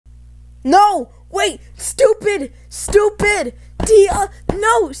No! Wait! Stupid! Stupid!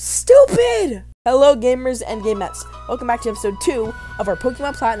 No! Stupid! Hello, gamers and gamettes. Welcome back to episode 2 of our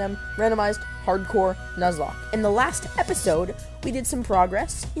Pokemon Platinum randomized hardcore Nuzlocke. In the last episode, we did some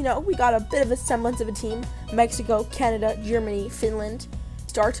progress. You know, we got a bit of a semblance of a team. Mexico, Canada, Germany, Finland.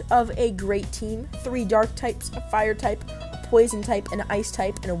 Start of a great team. 3 dark types, a fire type, a poison type, an ice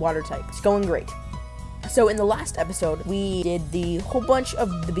type, and a water type. It's going great. So in the last episode, we did the whole bunch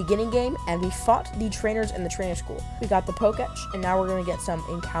of the beginning game, and we fought the trainers in the trainer school. We got the Poketch, and now we're going to get some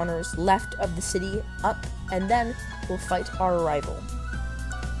encounters left of the city up, and then we'll fight our rival.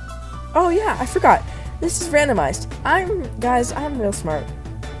 Oh yeah, I forgot. This is randomized. I'm real smart.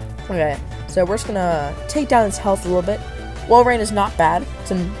 Okay, so we're just going to take down its health a little bit. Walrein is not bad.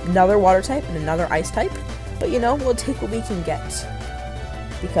 It's another water type and another ice type, but you know, we'll take what we can get.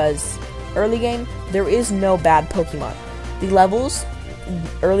 Because early game, there is no bad Pokemon. The levels,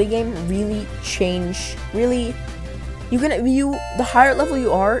 early game, really change. Really, the higher level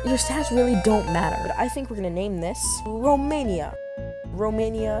you are, your stats really don't matter. But I think we're gonna name this Romania.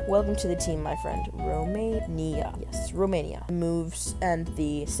 Romania, welcome to the team, my friend. Romania, yes, Romania. Moves and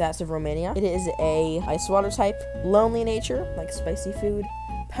the stats of Romania. It is a ice water type, lonely nature, like spicy food.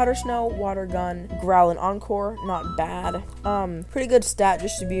 Powder Snow, Water Gun, Growl, and Encore, not bad. Pretty good stat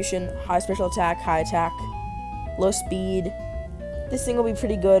distribution, high special attack, high attack, low speed. This thing will be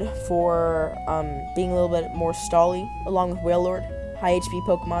pretty good for being a little bit more stally, along with Wailord. High HP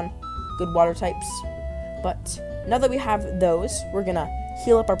Pokemon, good water types. But now that we have those, we're gonna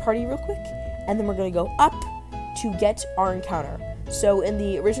heal up our party real quick, and then we're gonna go up to get our encounter. So in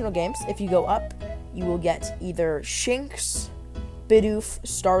the original games, if you go up, you will get either Shinx, Bidoof,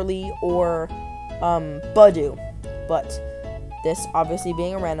 Starly, or Budew. But this, obviously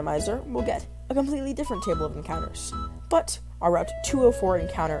being a randomizer, we'll get a completely different table of encounters. But our Route 204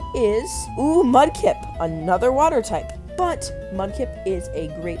 encounter is, Mudkip, another water type. But Mudkip is a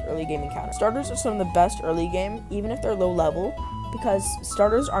great early game encounter. Starters are some of the best early game, even if they're low level, because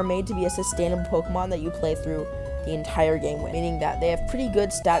starters are made to be a sustainable Pokemon that you play through the entire game with, meaning that they have pretty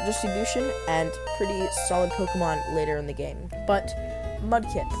good stat distribution and pretty solid Pokemon later in the game. But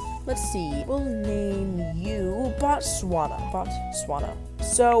Mudkip, let's see, we'll name you Botswana.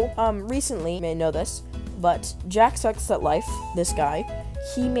 So, recently, you may know this, but Jack Sucks at Life, this guy,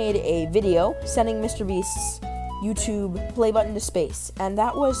 he made a video sending Mr. Beast's YouTube play button to space, and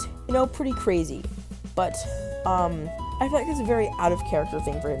that was, you know, pretty crazy. But, I feel like it's a very out-of-character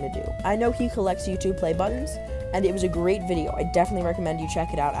thing for him to do. I know he collects YouTube play buttons, and it was a great video. I definitely recommend you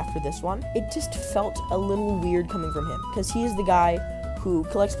check it out after this one. It just felt a little weird coming from him, because he is the guy who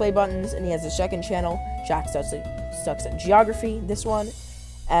collects play buttons, and he has a second channel, Jack Sucks at Geography, this one,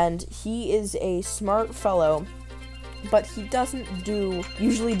 and he is a smart fellow, but he doesn't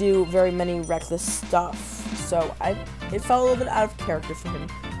usually do very many reckless stuff, so it felt a little bit out of character for him.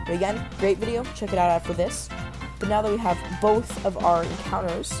 But again, great video, check it out after this. But now that we have both of our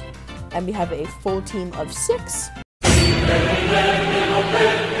encounters, and we have a full team of 6,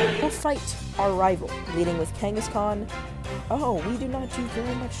 we'll fight our rival, leading with Kangaskhan. Oh, we do not do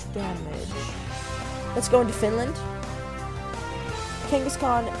very much damage. Let's go into Finland.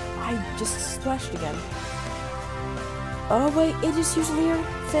 Kangaskhan, I just splashed again. Oh wait, it is usually here.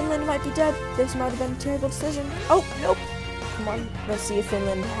 Finland might be dead. This might have been a terrible decision. Oh, nope. Come on, let's see if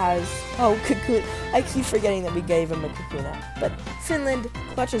Finland has... Oh, Cocoon. I keep forgetting that we gave him a Kakuna. But Finland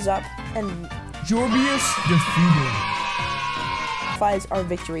clutches up and... Jorbius defeated. ...fights our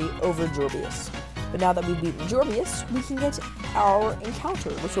victory over Jorbius. But now that we've beaten Jorbius, we can get our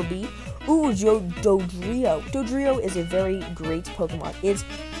encounter, which will be... Dodrio. Dodrio is a very great Pokemon. It's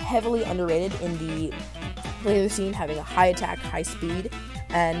heavily underrated in the later scene, having a high attack, high speed,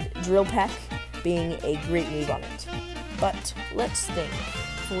 and Drill Peck being a great move on it. But let's think.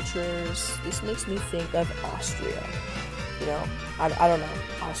 Cultures. This makes me think of Austria. You know, I don't know.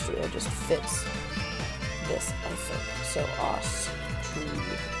 Austria just fits this, I think. So,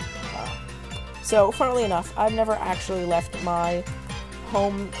 Austria. So, funnily enough, I've never actually left my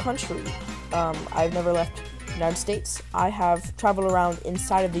home country. I've never left the United States. I have traveled around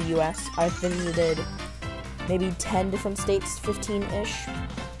inside of the U.S. I've visited maybe 10 different states, 15-ish.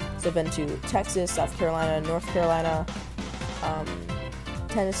 So I've been to Texas, South Carolina, North Carolina,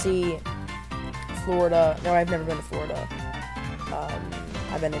 Tennessee, Florida. No, I've never been to Florida.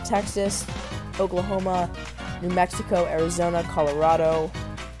 I've been to Texas, Oklahoma, New Mexico, Arizona, Colorado,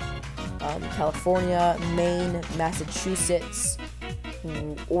 California, Maine, Massachusetts,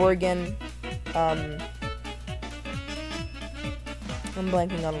 Oregon. I'm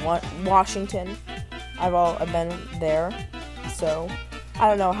blanking on Washington. I've been there, so I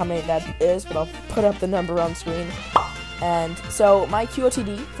don't know how many that is, but I'll put up the number on screen. And so my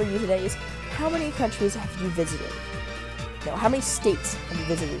QOTD for you today is, how many countries have you visited? No, how many states have you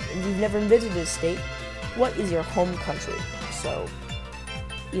visited? If you've never visited a state, what is your home country? So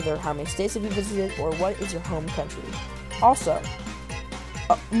either how many states have you visited, or what is your home country? Also,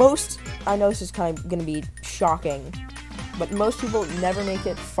 I know this is kind of going to be shocking, but most people never make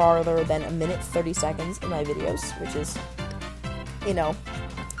it farther than 1 minute 30 seconds in my videos, which is, you know,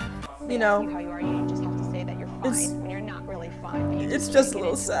 how you are, you just have to say that you're fine when you're not really fine. It's just a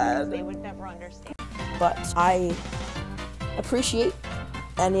little sad. They would never understand. But I appreciate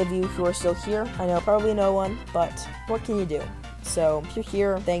any of you who are still here. I know probably no one, but what can you do? So if you're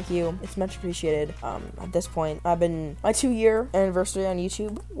here, thank you. It's much appreciated. At this point, my 2-year anniversary on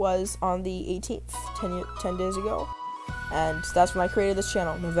YouTube was on the 18th, 10 days ago. And that's when I created this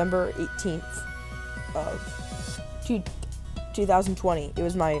channel, November 18th of 2020. It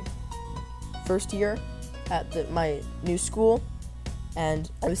was my first year at my new school, and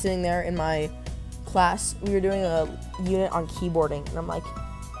I was sitting there in my class. We were doing a unit on keyboarding, and I'm like,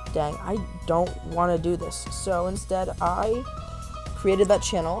 dang, I don't want to do this. So instead, I created that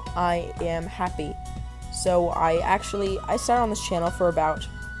channel. I am happy. So I started on this channel for about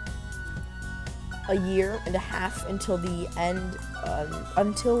a year and a half until the end,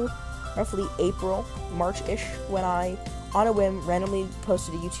 until roughly April, March-ish, when I, on a whim, randomly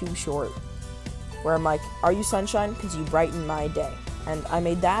posted a YouTube short where I'm like, are you sunshine? Because you brighten my day. And I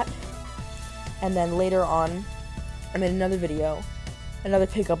made that. And then later on, I made another video, another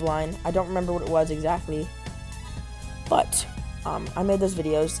pickup line. I don't remember what it was exactly, but I made those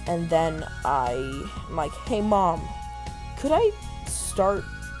videos, and then I'm like, hey mom, could I start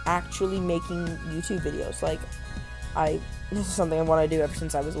actually making YouTube videos? Like, this is something I want to do ever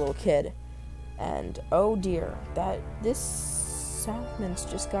since I was a little kid. And oh dear, this segment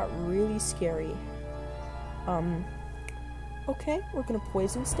just got really scary. Okay, we're gonna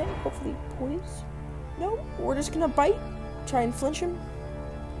poison stay. Hopefully poise. No, we're just gonna bite. Try and flinch him.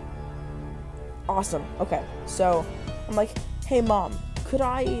 Awesome. Okay, so I'm like, hey mom, could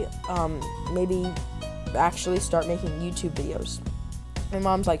I maybe actually start making YouTube videos? My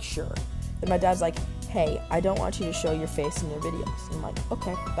mom's like, sure. And my dad's like, hey, I don't want you to show your face in your videos. And I'm like,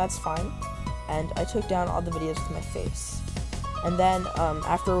 okay, that's fine. And I took down all the videos with my face. And then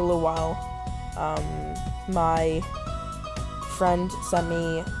after a little while, my friend sent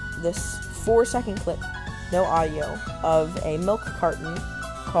me this 4-second clip, no audio, of a milk carton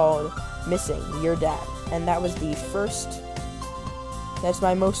called Missing Your Dad. And that was the first, that's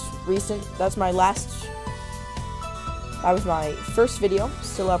my most recent, that was my first video,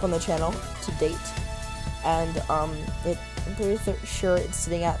 still up on the channel to date. And I'm pretty sure it's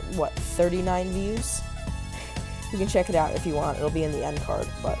sitting at, what, 39 views? You can check it out if you want, it'll be in the end card.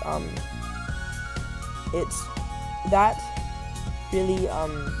 But it's, that really,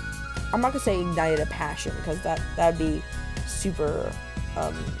 I'm not gonna say ignited a passion, because that'd be super,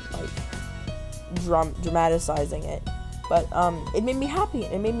 like, dramatizing it. But it made me happy.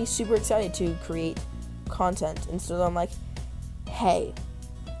 It made me super excited to create content. And so I'm like, hey,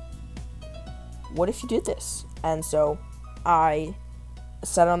 what if you did this? And so I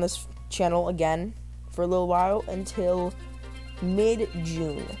sat on this channel again for a little while until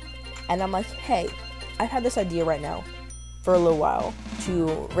mid-June. And I'm like, hey, I've had this idea right now for a little while to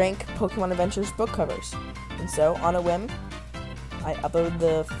rank Pokemon Adventures book covers. And so, on a whim, I uploaded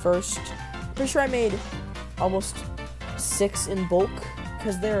the first, pretty sure I made almost 6 in bulk,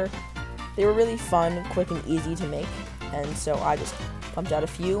 because they were really fun, quick, and easy to make. And so I just pumped out a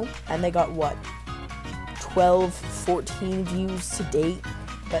few, and they got, what, 12, 14 views to date.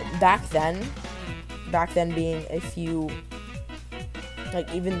 But back then being a few,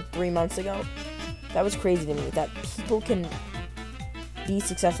 like, even 3 months ago, that was crazy to me, that people can be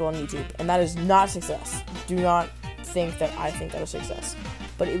successful on YouTube, and that is not success. Do not think that I think that is success.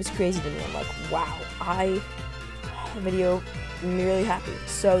 But it was crazy to me. I'm like, wow, the video made me really happy.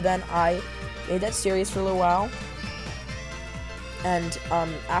 So then I made that series for a little while, and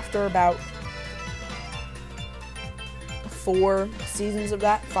after about 4 seasons of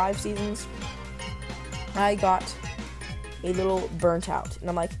that, 5 seasons, I got a little burnt out, and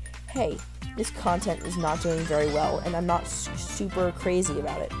I'm like, hey, this content is not doing very well, and I'm not super crazy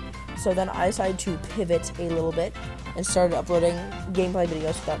about it. So then I decided to pivot a little bit and started uploading gameplay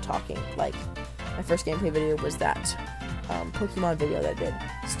videos without talking. Like, my first gameplay video was that Pokemon video that I did.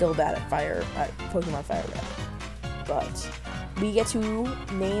 Still bad at Pokemon Fire Red. But we get to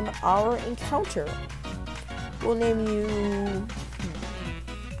name our encounter. We'll name you...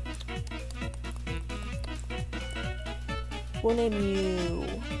 We'll name you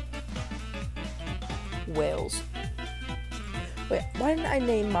Whales. Wait, why didn't I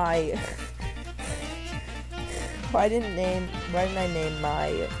name my why didn't I name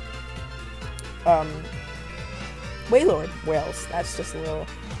my Waylord Whales? That's just a little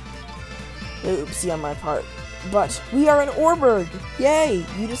oopsie on my part. But we are in Orberg! Yay!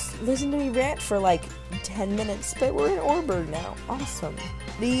 You just listened to me rant for like 10 minutes, but we're in Orberg now. Awesome.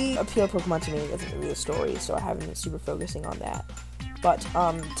 The appeal of Pokemon to me isn't really a story, so I haven't been super focusing on that. But,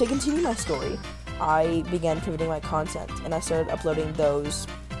 to continue my story, I began pivoting my content, and I started uploading those,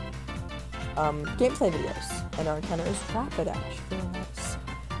 gameplay videos. And our encounter is Rapidash. Very nice.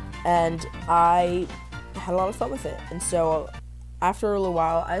 And I had a lot of fun with it. And so, after a little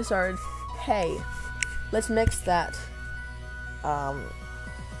while, I started, hey, let's mix that.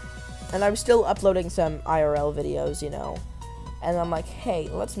 And I was still uploading some IRL videos, you know. And I'm like, hey,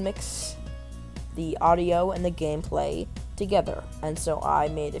 let's mix the audio and the gameplay together. And so I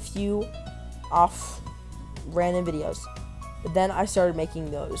made a few off random videos. But then I started making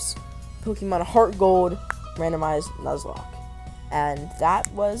those Pokemon Heart Gold randomized Nuzlocke. And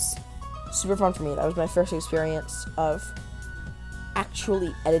that was super fun for me. That was my first experience of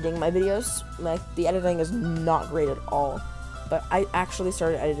actually editing my videos. Like, the editing is not great at all, but I actually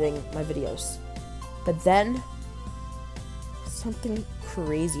started editing my videos. But then something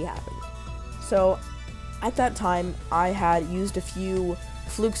crazy happened. So at that time, I had used a few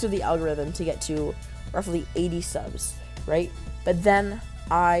flukes of the algorithm to get to roughly 80 subs, right? But then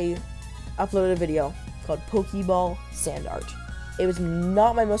I uploaded a video called Pokeball Sand Art. It was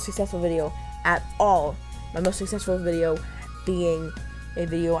not my most successful video at all. My most successful video being a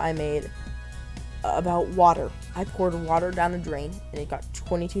video I made about water. I poured water down a drain, and it got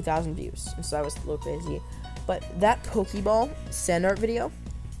 22,000 views, and so that was a little crazy. But that Pokeball Sand Art video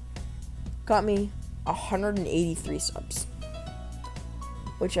got me 183 subs,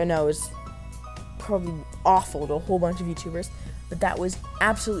 which I know is probably awful to a whole bunch of YouTubers, but that was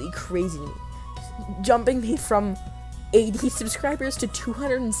absolutely crazy to me. Jumping me from 80 subscribers to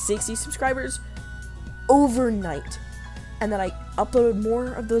 260 subscribers overnight. And then I uploaded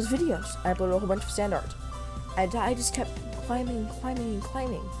more of those videos. I uploaded a whole bunch of sand art. And I just kept climbing.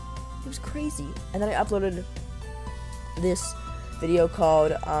 It was crazy. And then I uploaded this video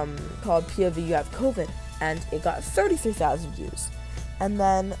called POV You Have COVID. And it got 33,000 views. And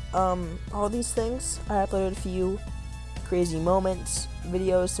then, all these things, I uploaded a few crazy moments,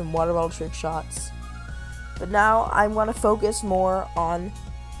 videos, some water bottle trick shots. But now I want to focus more on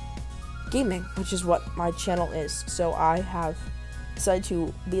gaming, which is what my channel is. So I have decided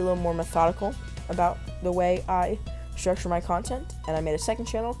to be a little more methodical about the way I structure my content, and I made a second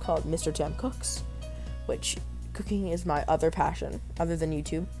channel called Mr. Tam Cooks, which cooking is my other passion other than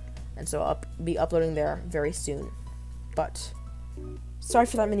YouTube, and so I'll be uploading there very soon. But sorry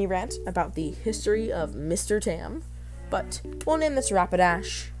for that mini rant about the history of Mr. Tam, but we'll name this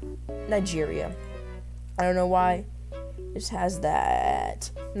Rapidash Nigeria. I don't know why. It just has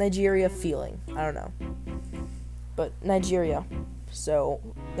that Nigeria feeling. I don't know. But Nigeria. So,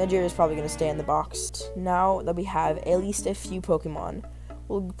 Nigeria is probably going to stay in the box. Now that we have at least a few Pokemon,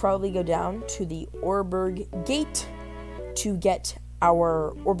 we'll probably go down to the Orberg Gate to get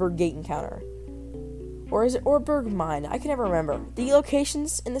our Orberg Gate encounter. Or is it Orberg Mine? I can never remember. The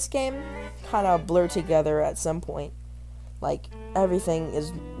locations in this game kind of blur together at some point. Like, everything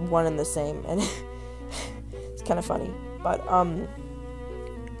is one and the same, and it's kind of funny. But,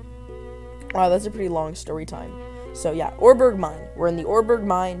 wow, that's a pretty long story time. So, yeah, Orberg Mine. We're in the Orberg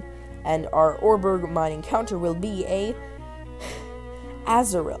Mine, and our Orberg Mine encounter will be a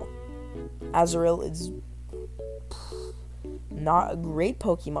Azurill. Azurill is not a great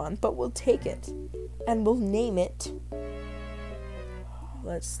Pokemon, but we'll take it. And we'll name it...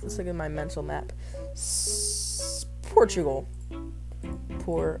 Let's look at my mental map. Portugal.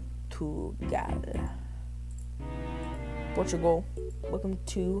 Portugal, welcome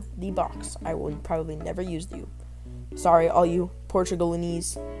to the box. I will probably never use you. Sorry, all you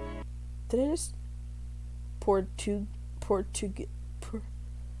Portugalese. Did I just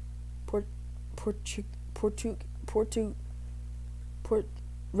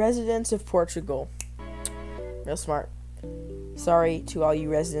residents of Portugal. Real smart. Sorry to all you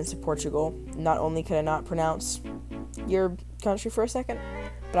residents of Portugal. Not only could I not pronounce your country for a second,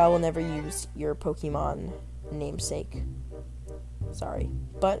 but I will never use your Pokemon namesake. Sorry.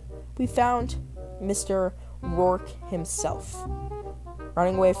 But we found Mr. Rourke himself,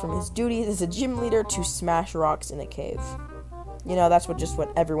 running away from his duties as a gym leader to smash rocks in a cave. You know, that's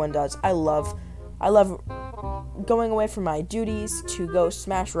what everyone does. I love going away from my duties to go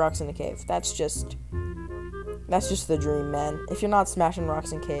smash rocks in a cave. That's just That's just the dream, man. If you're not smashing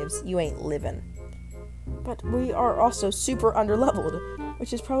rocks in caves, you ain't living. But we are also super underleveled,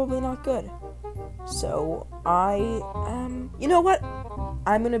 which is probably not good. So, you know what?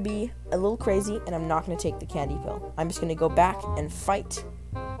 I'm gonna be a little crazy, and I'm not gonna take the candy pill. I'm just gonna go back and fight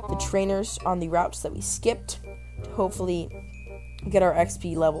the trainers on the routes that we skipped to hopefully get our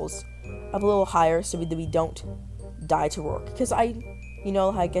XP levels up a little higher so that we don't die to Rourke. Because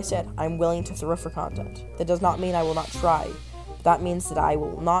like I said, I'm willing to throw for content. That does not mean I will not try. That means that I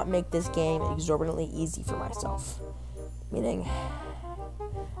will not make this game exorbitantly easy for myself. Meaning,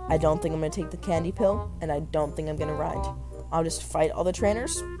 I don't think I'm going to take the candy pill, and I don't think I'm going to ride. I'll just fight all the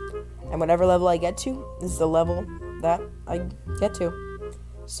trainers, and whatever level I get to is the level that I get to.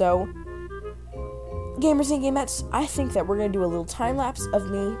 So, gamers and gamettes, I think that we're going to do a little time-lapse of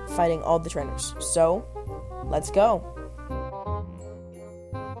me fighting all the trainers. So, let's go.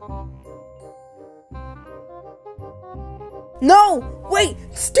 No! Wait!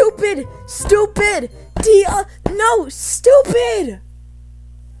 Stupid! Stupid! No! Stupid!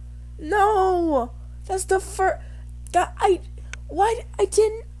 No! That's the first... God, I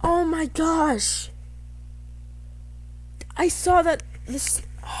didn't... Oh my gosh! I saw that...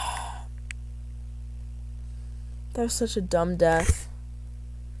 That was such a dumb death.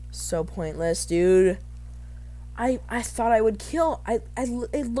 So pointless, dude. I thought I would kill.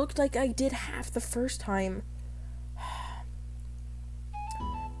 It looked like I did half the first time.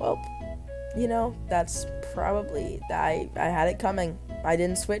 Well, that's probably, I had it coming. I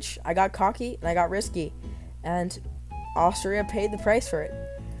didn't switch, I got cocky, and I got risky. And Austria paid the price for it.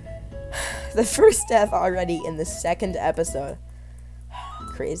 The first death already in the second episode.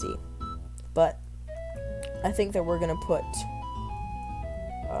 Crazy. But, I think that we're gonna put,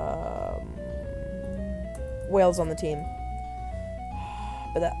 Wales on the team.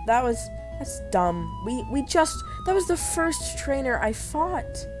 But that's dumb. That was the first trainer I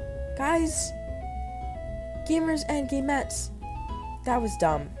fought. Guys, gamers and gamettes, that was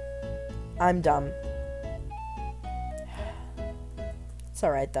dumb. I'm dumb. It's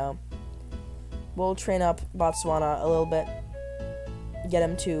alright though. We'll train up Botswana a little bit, get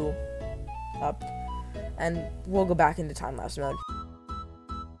him to up, and we'll go back into time-lapse mode.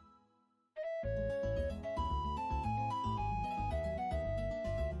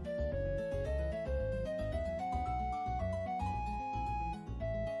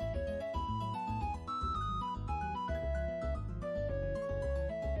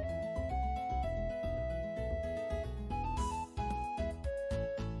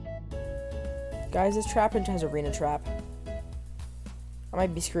 Guys, this trap has arena trap. I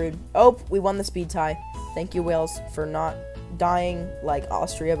might be screwed. Oh, we won the speed tie. Thank you, Wales, for not dying like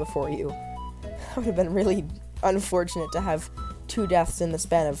Austria before you. That would have been really unfortunate to have 2 deaths in the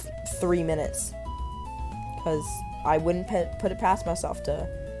span of 3 minutes. Because I wouldn't put it past myself to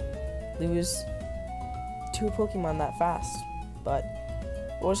lose 2 Pokemon that fast. But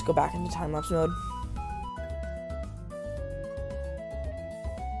we'll just go back into time-lapse mode.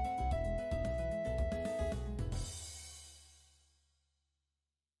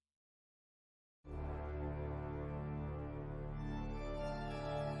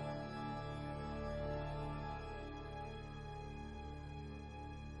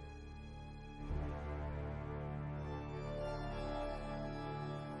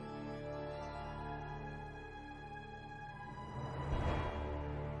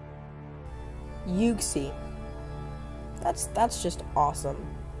 Yuxi. That's just awesome.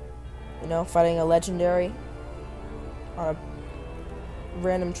 Fighting a legendary on a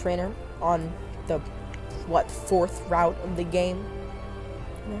random trainer on the 4th route of the game.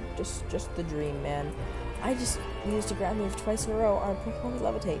 Just the dream, man. I just used a ground move twice in a row on a Pokemon with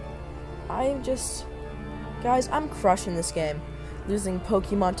Levitate. Guys, I'm crushing this game. Losing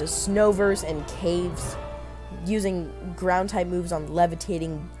Pokemon to Snovers and caves. Using ground type moves on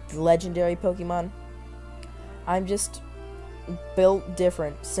levitating legendary Pokemon. I'm just built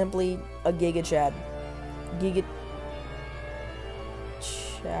different. Simply a Giga Chad. Giga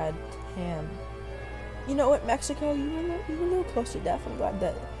Chad Ham. You know what, Mexico? You were a little close to death. I'm glad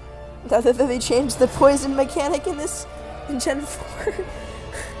that they changed the poison mechanic in Gen 4.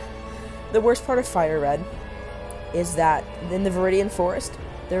 The worst part of Fire Red is that in the Viridian Forest,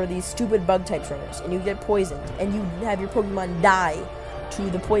 there are these stupid bug-type trainers, and you get poisoned, and you have your Pokemon die to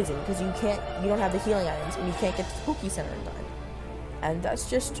the poison, because you don't have the healing items, and you can't get to the Poke Center in time. And that's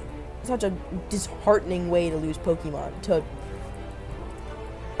just such a disheartening way to lose Pokemon, to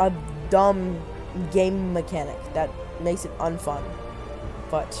a dumb game mechanic that makes it unfun.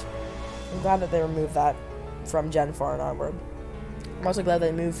 But I'm glad that they removed that from Gen 4 and onward. I'm also glad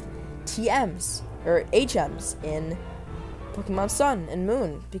they moved TMs or HMs in Pokemon Sun and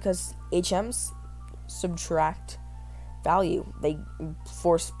Moon, because HMs subtract value. They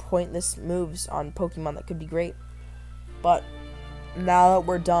force pointless moves on Pokemon that could be great. But now that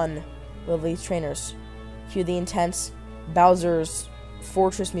we're done with these trainers, cue the intense Bowser's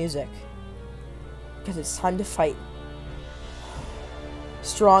Fortress music, because it's time to fight.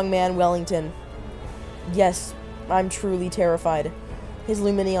 Strongman Wellington. Yes, I'm truly terrified. His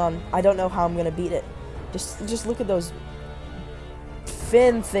Lumineon, I don't know how I'm gonna beat it. Just look at those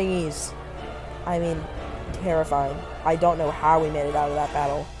fin thingies. I mean, terrifying. I don't know how we made it out of that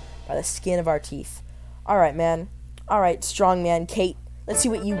battle by the skin of our teeth. Alright, man. Alright, Strongman Kate. Let's see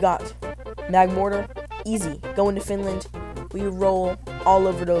what you got. Magmortar, easy. Going to Finland. We roll all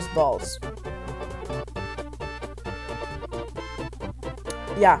over those balls.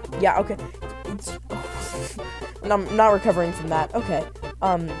 Yeah, okay. I'm not recovering from that. Okay.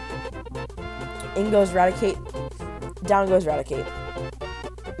 In goes Raticate. Down goes Raticate.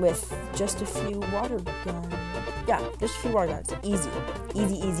 With just a few water guns. Yeah, just a few water guns. Easy.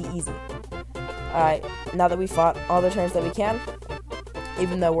 Easy. Alright, now that we fought all the turns that we can,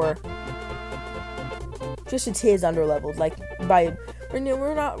 even though we're just a tiz underleveled, like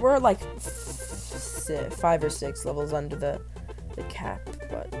we're like 5 or 6 levels under the cap,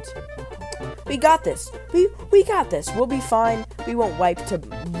 but we got this. We got this. We'll be fine. We won't wipe to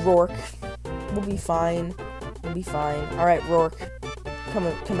Rourke. We'll be fine. Alright, Rourke. Come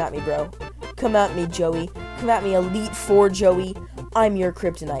at me, bro. Come at me, Joey. Come at me, Elite Four Joey. I'm your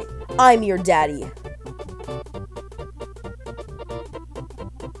kryptonite. I'm your daddy.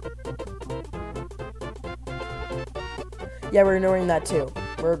 Yeah, we're ignoring that too.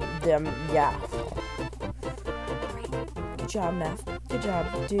 Yeah. Good job, Math. Good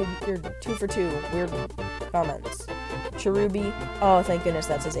job, dude. You're 2 for 2. Weird comments. Cherubi. Oh, thank goodness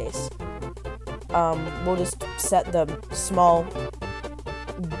that's his ace. We'll just set the small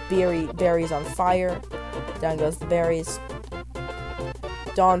berries on fire. Down goes the berries.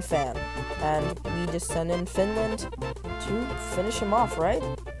 Donphan. And we just send in Finland to finish him off, right?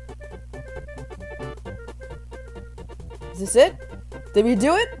 Is this it? Did we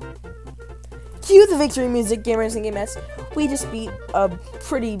do it? Cue the victory music, gamers and gamettes. We just beat a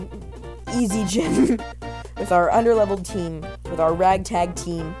pretty easy gym with our underleveled team, with our ragtag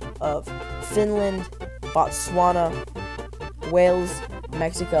team of Finland, Botswana, Wales,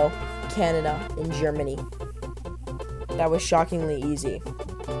 Mexico, Canada, and Germany. That was shockingly easy.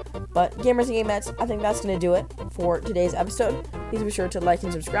 But gamers and gamettes, I think that's going to do it for today's episode. Please be sure to like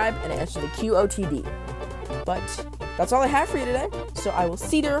and subscribe and answer the QOTD. But that's all I have for you today, so I will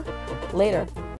see you later.